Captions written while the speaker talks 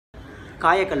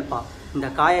காயகல்பா. இந்த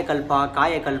காயகல்பா,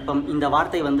 காயகல்பம் இந்த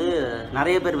வார்த்தை வந்து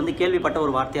நிறைய பேர் வந்து கேள்விப்பட்ட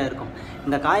ஒரு வார்த்தையாக இருக்கும்.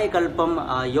 இந்த காயகல்பம்,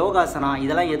 யோகாசனா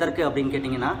இதெல்லாம் எதற்கு அப்படின்னு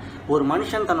கேட்டிங்கன்னா, ஒரு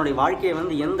மனுஷன் தன்னுடைய வாழ்க்கையை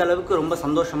வந்து எந்த அளவுக்கு ரொம்ப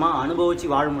சந்தோஷமாக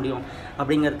அனுபவித்து வாழ முடியும்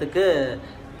அப்படிங்கிறதுக்கு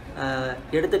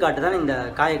எடுத்துக்காட்டு தான் இந்த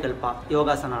காயகல்பா,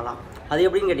 யோகாசனாலாம். அது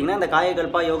எப்படின்னு கேட்டிங்கன்னா, இந்த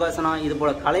காயகல்பா, யோகாசனா இது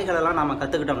போல் கலைகளெல்லாம் நம்ம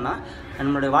கற்றுக்கிட்டோம்னா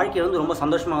நம்மளுடைய வாழ்க்கையை வந்து ரொம்ப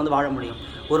சந்தோஷமாக வந்து வாழ முடியும்.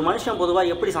 ஒரு மனுஷன்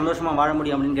பொதுவாக எப்படி சந்தோஷமாக வாழ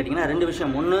முடியும் அப்படின்னு கேட்டிங்கன்னா, ரெண்டு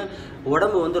விஷயம். ஒன்று,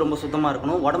 உடம்பு வந்து ரொம்ப சுத்தமாக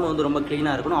இருக்கணும், உடம்பு வந்து ரொம்ப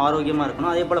க்ளீனாக இருக்கணும், ஆரோக்கியமாக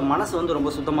இருக்கணும். அதே போல் மனசு வந்து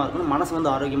ரொம்ப சுத்தமாக இருக்கணும், மனசு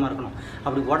வந்து ஆரோக்கியமாக இருக்கணும்.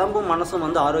 அப்படி உடம்பும் மனசும்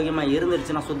வந்து ஆரோக்கியமாக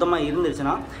இருந்துருச்சுன்னா, சுத்தமாக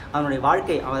இருந்துருச்சுன்னா, அவனுடைய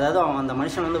வாழ்க்கை, அதாவது அந்த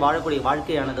மனுஷன் வந்து வாழக்கூடிய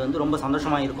வாழ்க்கையானது வந்து ரொம்ப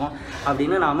சந்தோஷமாக இருக்கும்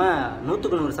அப்படின்னு நாம்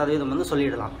 100% 100% வந்து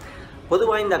சொல்லிடலாம்.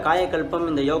 பொதுவாக இந்த காயகல்பம்,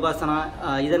 இந்த யோகாசனா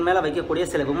இதன் மேலே வைக்கக்கூடிய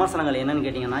சில விமர்சனங்கள் என்னென்னு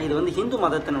கேட்டிங்கன்னா, இது வந்து ஹிந்து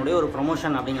மதத்தினுடைய ஒரு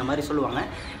ப்ரொமோஷன் அப்படிங்கிற மாதிரி சொல்லுவாங்க.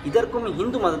 இதற்கும்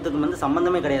ஹிந்து மதத்துக்கும் வந்து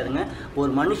சம்மந்தமே கிடையாதுங்க.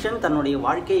 ஒரு மனுஷன் தன்னுடைய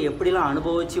வாழ்க்கையை எப்படிலாம்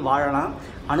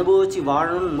அனுபவித்து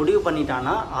வாழணும்னு முடிவு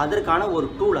பண்ணிட்டான்னா அதற்கான ஒரு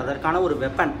டூல், அதற்கான ஒரு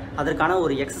வெப்பன், அதற்கான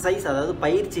ஒரு எக்ஸசைஸ், அதாவது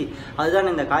பயிற்சி,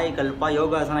 அதுதான் இந்த காயகல்பா,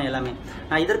 யோகாசனா எல்லாமே.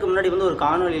 நான் இதற்கு முன்னாடி வந்து ஒரு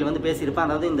காணொலியில் வந்து பேசியிருப்பேன்.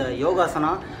 அதாவது இந்த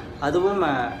யோகாசனா அதுவும்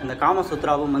இந்த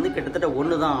காமசூத்ராவும் வந்து கிட்டத்தட்ட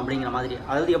ஒன்று தான் அப்படிங்கிற மாதிரி.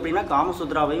 அதாவது எப்படின்னா,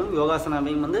 காமசூத்ராவையும்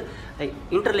யோகாசனாவையும் வந்து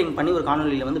இன்டர்லிங்க் பண்ணி ஒரு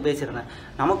காணொலியில் வந்து பேசியிருந்தேன்.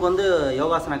 நமக்கு வந்து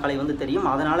யோகாசன கலை வந்து தெரியும்,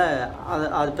 அதனால்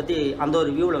அதை பற்றி அந்த ஒரு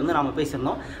வியூவில் வந்து நாம்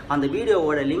பேசியிருந்தோம். அந்த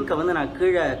வீடியோவோட லிங்க்கை வந்து நான்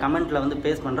கீழே கமெண்ட்டில் வந்து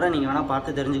பேஸ்ட் பண்ணுறேன், நீங்கள் வேணால்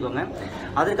பார்த்து தெரிஞ்சுக்கோங்க.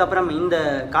 அதுக்கப்புறம் இந்த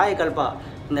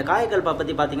காயகல்பா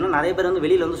பற்றி பார்த்திங்கன்னா, நிறைய பேர் வந்து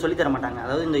வெளியில் வந்து சொல்லித்தர மாட்டாங்க.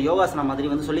 அதாவது இந்த யோகாசனா மாதிரி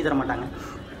வந்து சொல்லித்தர மாட்டாங்க.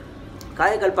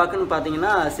 காயகல்பாக்குன்னு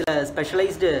பார்த்தீங்கன்னா சில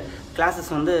ஸ்பெஷலைஸ்டு கிளாஸஸ்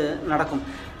வந்து நடக்கும்.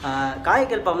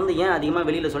 காயகல்பா வந்து ஏன் அதிகமாக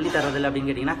வெளியில் சொல்லி தரதில்லை அப்படின்னு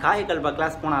கேட்டிங்கன்னா, காயகல்பா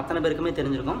கிளாஸ் போன அத்தனை பேருக்குமே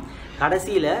தெரிஞ்சிருக்கும்.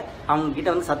 கடைசியில் அவங்கக்கிட்ட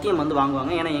வந்து சத்தியம் வந்து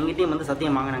வாங்குவாங்க. ஏன்னா எங்கிட்டையும் வந்து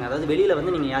சத்தியம் வாங்கினாங்க. அதாவது வெளியில்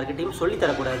வந்து நீங்கள் யார்கிட்டையும்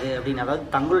சொல்லித்தரக்கூடாது அப்படின்னு, அதாவது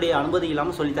தங்களுடைய அனுமதி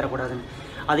இல்லாமல் சொல்லித்தரக்கூடாதுன்னு.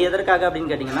 அது எதற்காக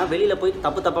அப்படின்னு கேட்டிங்கன்னா, வெளியில் போய்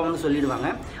தப்பாக வந்து சொல்லிடுவாங்க.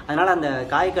 அதனால் அந்த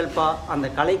காயகல்பா அந்த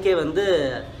கலைக்கே வந்து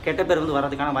கெட்ட பேர் வந்து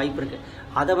வர்றதுக்கான வாய்ப்பு இருக்குது.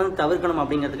 அதை வந்து தவிர்க்கணும்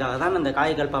அப்படிங்கிறதுக்காக தான் இந்த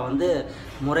காயகல்பா வந்து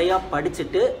முறையாக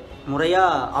படிச்சுட்டு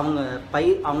முறையாக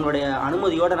அவங்களுடைய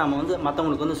அனுமதியோடு நம்ம வந்து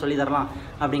மற்றவங்களுக்கு வந்து சொல்லித்தரலாம்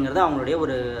அப்படிங்கிறது அவங்களுடைய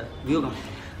ஒரு வியூகம்.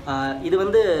 இது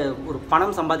வந்து ஒரு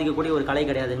பணம் சம்பாதிக்கக்கூடிய ஒரு கலை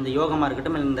கிடையாது. இந்த யோகமாக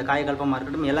இருக்கட்டும், இந்த காயகல்பமாக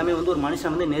இருக்கட்டும், எல்லாமே வந்து ஒரு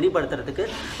மனுஷன் வந்து நெறிப்படுத்துறதுக்கு,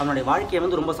 அவனுடைய வாழ்க்கையை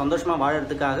வந்து ரொம்ப சந்தோஷமாக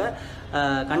வாழறதுக்காக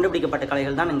கண்டுபிடிக்கப்பட்ட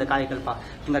கலைகள் தான் இந்த காயகல்பா.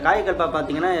 இந்த காயகல்பா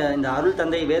பார்த்திங்கன்னா, இந்த அருள்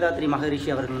தந்தை வேதாத்ரி மகரிஷி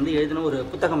அவர்கள் வந்து எழுதின ஒரு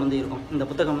புத்தகம் வந்து இருக்கும். இந்த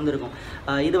புத்தகம் வந்து இருக்கும்.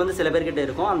 இது வந்து சில பேர்கிட்ட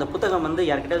இருக்கும். அந்த புத்தகம் வந்து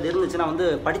யார்கிட்ட இருந்துச்சுன்னா வந்து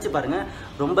படித்து பாருங்கள்.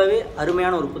 ரொம்பவே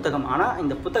அருமையான ஒரு புத்தகம். ஆனால்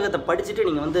இந்த புத்தகத்தை படிச்சுட்டு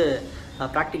நீங்கள் வந்து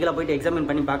ப்ராக்டிக்கலாக போய்ட்டு எக்ஸாமின்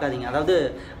பண்ணி பார்க்காதீங்க. அதாவது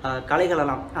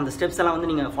கலைகளெல்லாம் அந்த ஸ்டெப்ஸ் எல்லாம்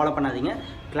வந்து நீங்கள் ஃபாலோ பண்ணாதீங்க.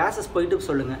 கிளாஸஸ் போயிட்டு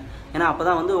சொல்லுங்கள். ஏன்னா அப்போ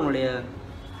தான் வந்து உங்களுடைய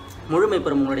முழுமை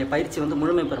பெறும், உங்களுடைய பயிற்சி வந்து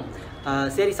முழுமை பெறும்.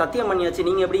 சரி, சத்தியம் பண்ணியாச்சு,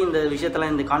 நீங்கள் எப்படி இந்த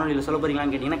விஷயத்தெல்லாம் இந்த காணொலியில் சொல்ல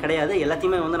போகிறீங்களான்னு கேட்டிங்கன்னா, கிடையாது.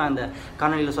 எல்லாத்தையுமே வந்து நான் இந்த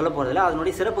காணொலியில் சொல்ல போகிறதில்ல.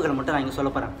 அதனுடைய சிறப்புகள் மட்டும் நான் இங்கே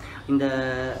சொல்ல போகிறேன்.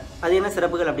 அது என்ன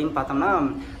சிறப்புகள் அப்படின்னு பார்த்தோம்னா,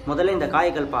 முதல்ல இந்த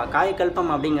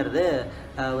காயகல்பம் அப்படிங்கிறது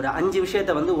ஒரு 5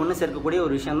 விஷயத்தை வந்து ஒன்று சேர்க்கக்கூடிய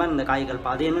ஒரு விஷயம் தான் இந்த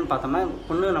காயகல்பா. அது என்னென்னு பார்த்தோம்னா,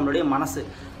 ஒன்று நம்மளுடைய மனசு,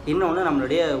 இன்னொன்று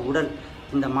நம்மளுடைய உடல்,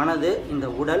 இந்த மனது, இந்த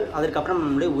உடல், அதுக்கப்புறம்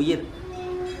நம்மளுடைய உயிர்,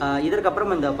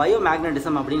 இதற்கப்புறம் இந்த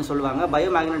பயோமேக்னட்டிசம் அப்படின்னு சொல்லுவாங்க.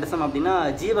 பயோமேக்னட்டிசம் அப்படின்னா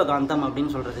ஜீவகாந்தம்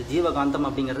அப்படின்னு சொல்கிறது. ஜீவகாந்தம்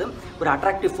அப்படிங்கிறது ஒரு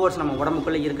அட்ராக்டிவ் ஃபோர்ஸ் நம்ம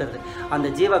உடம்புக்குள்ளே இருக்கிறது, அந்த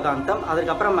ஜீவகாந்தம்.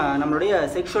 அதுக்கப்புறம் நம்மளுடைய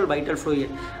செக்ஷுவல் வைட்டல்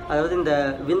ஃப்ளூயிட், அதாவது இந்த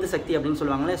விந்து சக்தி அப்படின்னு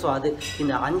சொல்லுவாங்களே. ஸோ அது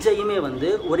இந்த 5ஐயுமே வந்து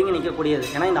ஒருங்கிணைக்கக்கூடியது.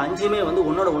 ஏன்னா இந்த 5ஐயுமே வந்து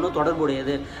ஒன்றோட ஒன்று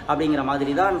தொடர்புடையது அப்படிங்கிற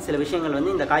மாதிரி தான் சில விஷயங்கள்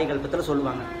வந்து இந்த காயகல்பத்தில்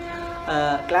சொல்லுவாங்க.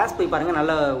 கிளாஸ் போய் பாருங்கள்,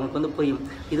 நல்லா உங்களுக்கு வந்து புரியும்.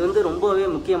 இது வந்து ரொம்பவே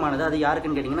முக்கியமானது. அது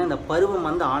யாருக்குன்னு கேட்டிங்கன்னா, இந்த பருவம்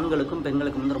வந்து ஆண்களுக்கும்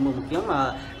பெண்களுக்கும் வந்து ரொம்ப முக்கியம்.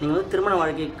 நீங்கள் வந்து திருமண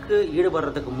வாழ்க்கைக்கு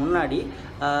ஈடுபடுறதுக்கு முன்னாடி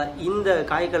இந்த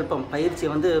காயகல்பம் பயிற்சியை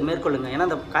வந்து மேற்கொள்ளுங்கள். ஏன்னா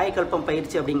அந்த காயகல்பம்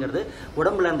பயிற்சி அப்படிங்கிறது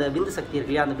உடம்புல அந்த விந்து சக்தி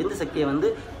இருக்கு இல்லையா, அந்த விந்து சக்தியை வந்து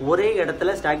ஒரே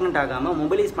இடத்துல ஸ்டாக்னெண்ட் ஆகாமல்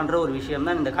மொபிலைஸ் பண்ணுற ஒரு விஷயம்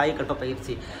தான் இந்த காயகல்ப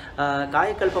பயிற்சி.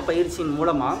 காயகல்ப பயிற்சியின்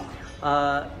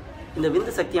மூலமாக இந்த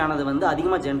விந்து சக்தியானது வந்து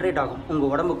அதிகமாக ஜென்ரேட் ஆகும் உங்கள்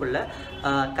உடம்புக்குள்ளே.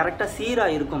 கரெக்டாக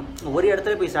சீராக இருக்கும், ஒரு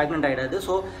இடத்துல போய் ஸ்டாக்னெண்ட் ஆகிடாது.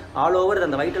 ஸோ ஆல் ஓவர்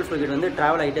அந்த வைட்டல் ஃப்ளூயிட் வந்து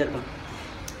ட்ராவல் ஆகிட்டே இருக்கும்.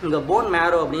 இங்கே போன்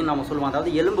மேரோ அப்படின்னு நம்ம சொல்லுவோம்.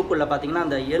 அதாவது எலும்புக்குள்ளே பார்த்திங்கன்னா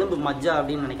அந்த எலும்பு மஜ்ஜா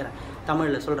அப்படின்னு நினைக்கிறேன்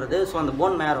தமிழில் சொல்கிறது. ஸோ அந்த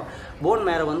போன்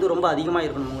மேரோ வந்து ரொம்ப அதிகமாக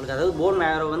இருக்கணும் உங்களுக்கு. அதாவது போன்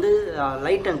மேரோ வந்து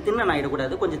லைட் அண்ட் தின்னன்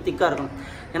ஆகிடக்கூடாது, கொஞ்சம் திக்காக இருக்கணும்.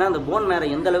 ஏன்னா அந்த போன் மேரோ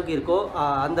எந்த அளவுக்கு இருக்கோ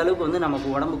அந்த அளவுக்கு வந்து நமக்கு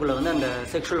உடம்புக்குள்ளே வந்து அந்த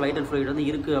செக்ஷுவல் வைட்டல் ஃப்ளூயிட் வந்து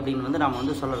இருக்குது அப்படின்னு வந்து நாம்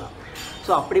வந்து சொல்லலாம்.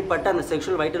 ஸோ அப்படிப்பட்ட அந்த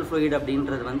செக்ஷுவல் வைட்டல் ஃப்ளூயிட்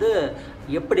அப்படின்றது வந்து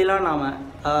எப்படிலாம் நாம்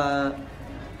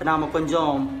நாம்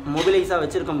கொஞ்சம் மொபிலைஸாக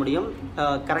வச்சுருக்க முடியும்,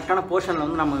 கரெக்டான போர்ஷனில்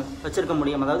வந்து நம்ம வச்சுருக்க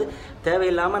முடியும். அதாவது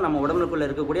தேவையில்லாமல் நம்ம உடம்புக்குள்ளே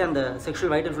இருக்கக்கூடிய அந்த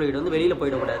செக்ஷுவல் வைட்டல் ஃப்ளூயிட் வந்து வெளியில்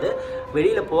போயிடக்கூடாது.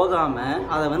 வெளியில் போகாமல்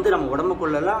அதை வந்து நம்ம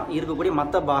உடம்புக்குள்ளெல்லாம் இருக்கக்கூடிய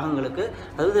மற்ற பாகங்களுக்கு,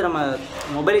 அதாவது நம்ம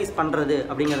மொபைலைஸ் பண்ணுறது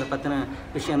அப்படிங்கிறத பற்றின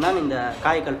விஷயம்தான் இந்த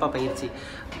காயகல்பா பயிற்சி.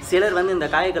 சிலர் வந்து இந்த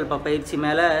காயகல்பா பயிற்சி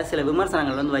மேலே சில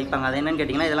விமர்சனங்கள் வந்து வைப்பாங்க. அது என்னென்னு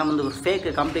கேட்டிங்கன்னா, இதெல்லாம் வந்து ஒரு ஃபேக்கு,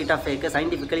 கம்ப்ளீட்டாக ஃபேக்கு,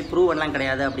 சயின்டிஃபிக்கலி ப்ரூவன்லாம்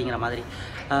கிடையாது அப்படிங்கிற மாதிரி.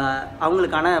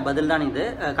 அவங்களுக்கான பதில் தான் இது.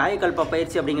 காயகல்பா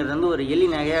பயிற்சி அப்படிங்கிறது வந்து ஒரு எள்ளி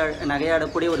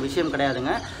நகையாடக்கூடிய ஒரு விஷயம்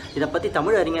கிடையாதுங்க. இதை பற்றி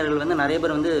தமிழ் அறிஞர்கள் வந்து நிறைய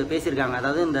பேர் வந்து பேசியிருக்காங்க.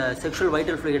 அதாவது இந்த செக்ஷுவல்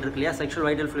வைட்டல் ஃப்ளூயிட் இருக்கு இல்லையா, செக்ஷுவல்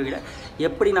வைட்டல் ஃப்ளூயிடை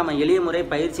எப்படி நம்ம எளிய முறை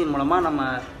பயிற்சியின் மூலமாக நம்ம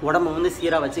உடம்பை வந்து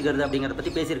சீராக வச்சுக்கிறது அப்படிங்கிறத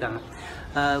பற்றி பேசியிருக்காங்க.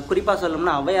 குறிப்பாக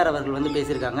சொல்லணும்னா ஔவையார் அவர்கள் வந்து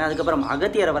பேசியிருக்காங்க. அதுக்கப்புறம்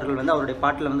அகத்தியர் அவர்கள் வந்து அவருடைய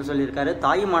பாட்டில் வந்து சொல்லியிருக்காரு.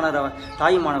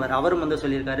 தாயுமானவர் அவரும் வந்து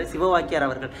சொல்லியிருக்காரு. சிவவாக்கியார்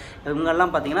அவர்கள்,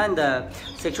 இவங்கெல்லாம் பார்த்திங்கன்னா இந்த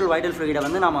செக்ஷுவல் வைட்டல் ஃப்ளூயிடை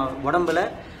வந்து நம்ம உடம்பில்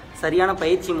சரியான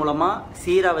பயிற்சி மூலமாக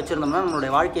சீராக வச்சுருந்தோம்னா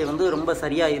நம்மளுடைய வாழ்க்கையை வந்து ரொம்ப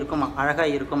சரியாக இருக்கும், அழகாக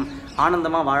இருக்கும்,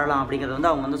 ஆனந்தமாக வாழலாம் அப்படிங்கிறது வந்து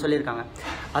அவங்க வந்து சொல்லியிருக்காங்க.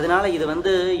 அதனால் இது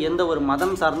வந்து எந்த ஒரு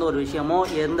மதம் சார்ந்த ஒரு விஷயமோ,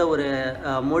 எந்த ஒரு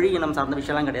மொழி இனம் சார்ந்த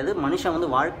விஷயம்லாம் கிடையாது. மனுஷன்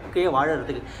வந்து வாழ்க்கையை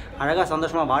வாழறதுக்கு, அழகாக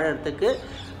சந்தோஷமாக வாழறதுக்கு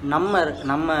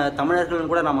நம்ம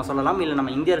தமிழர்கள் கூட நம்ம சொல்லலாம், இல்லை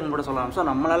நம்ம இந்தியர்கள் கூட சொல்லலாம். ஸோ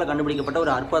நம்மளால் கண்டுபிடிக்கப்பட்ட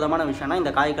ஒரு அற்புதமான விஷயம்னா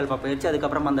இந்த காயகல்பா பயிற்சி,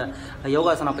 அதுக்கப்புறம் அந்த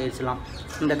யோகாசனா பயிற்சிலாம்.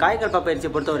 இந்த காயகல்பா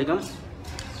பயிற்சியை பொறுத்த வரைக்கும்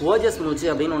ஓஜஸ் மூச்சு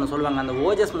அப்படின்னு ஒன்று சொல்லுவாங்க. அந்த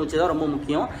ஓஜஸ் மூச்சு தான் ரொம்ப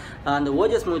முக்கியம். அந்த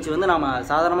ஓஜஸ் மூச்சு வந்து நம்ம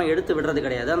சாதாரணமாக எடுத்து விடுறது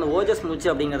கிடையாது. அந்த ஓஜஸ்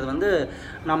மூச்சு அப்படிங்கிறது வந்து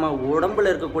நம்ம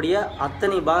உடம்பில் இருக்கக்கூடிய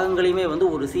அத்தனை பாகங்களையுமே வந்து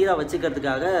ஒரு சீராக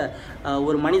வச்சுக்கிறதுக்காக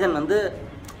ஒரு மனிதன் வந்து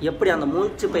எப்படி அந்த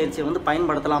மூச்சு பயிற்சியை வந்து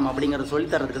பயன்படுத்தலாம் அப்படிங்கிறத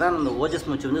சொல்லித்தரதுக்கு தான் அந்த ஓஜஸ்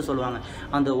மூச்சு வந்து சொல்லுவாங்க.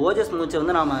 அந்த ஓஜஸ் மூச்சை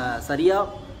வந்து நாம்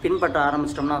சரியாக பின்பற்ற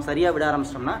ஆரம்பிச்சிட்டோம்னா, சரியாக விட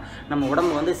ஆரம்பிச்சிட்டோம்னா நம்ம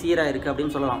உடம்பு வந்து சீராக இருக்குது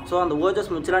அப்படின்னு சொல்லலாம். ஸோ அந்த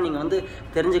ஓஜஸ் மூச்செலாம் நீங்கள் வந்து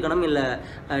தெரிஞ்சுக்கணும், இல்லை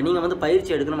நீங்கள் வந்து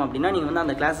பயிற்சி எடுக்கணும் அப்படின்னா நீங்கள் வந்து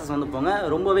அந்த கிளாஸஸ் வந்து போங்க.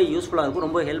 ரொம்பவே யூஸ்ஃபுல்லாக இருக்கும்,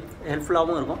 ரொம்ப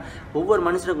ஹெல்ப்ஃபுல்லாகவும் இருக்கும். ஒவ்வொரு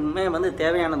மனுஷனுக்குமே வந்து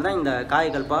தேவையானது தான் இந்த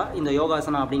காயகல்பா, இந்த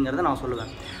யோகாசனா அப்படிங்கிறத நான்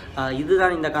சொல்லுவேன்.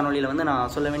 இதுதான் இந்த காணொலியில் வந்து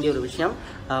நான் சொல்ல வேண்டிய ஒரு விஷயம்.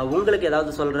 உங்களுக்கு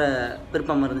ஏதாவது சொல்கிற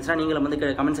விருப்பம் இருந்துச்சுன்னா நீங்களும் வந்து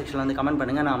கமெண்ட் செக்ஷனில் வந்து கமெண்ட்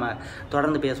பண்ணுங்கள். நாம்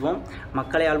தொடர்ந்து பேசுவோம்.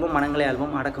 மக்களை ஆள்வோம், மனங்களை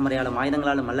ஆள்வோம், அடக்குமுறையாலும்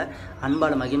ஆயுதங்களாலும் அல்ல,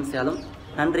 அன்பாலும் அகிம்சையாலும்.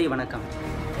 நன்றி, வணக்கம்.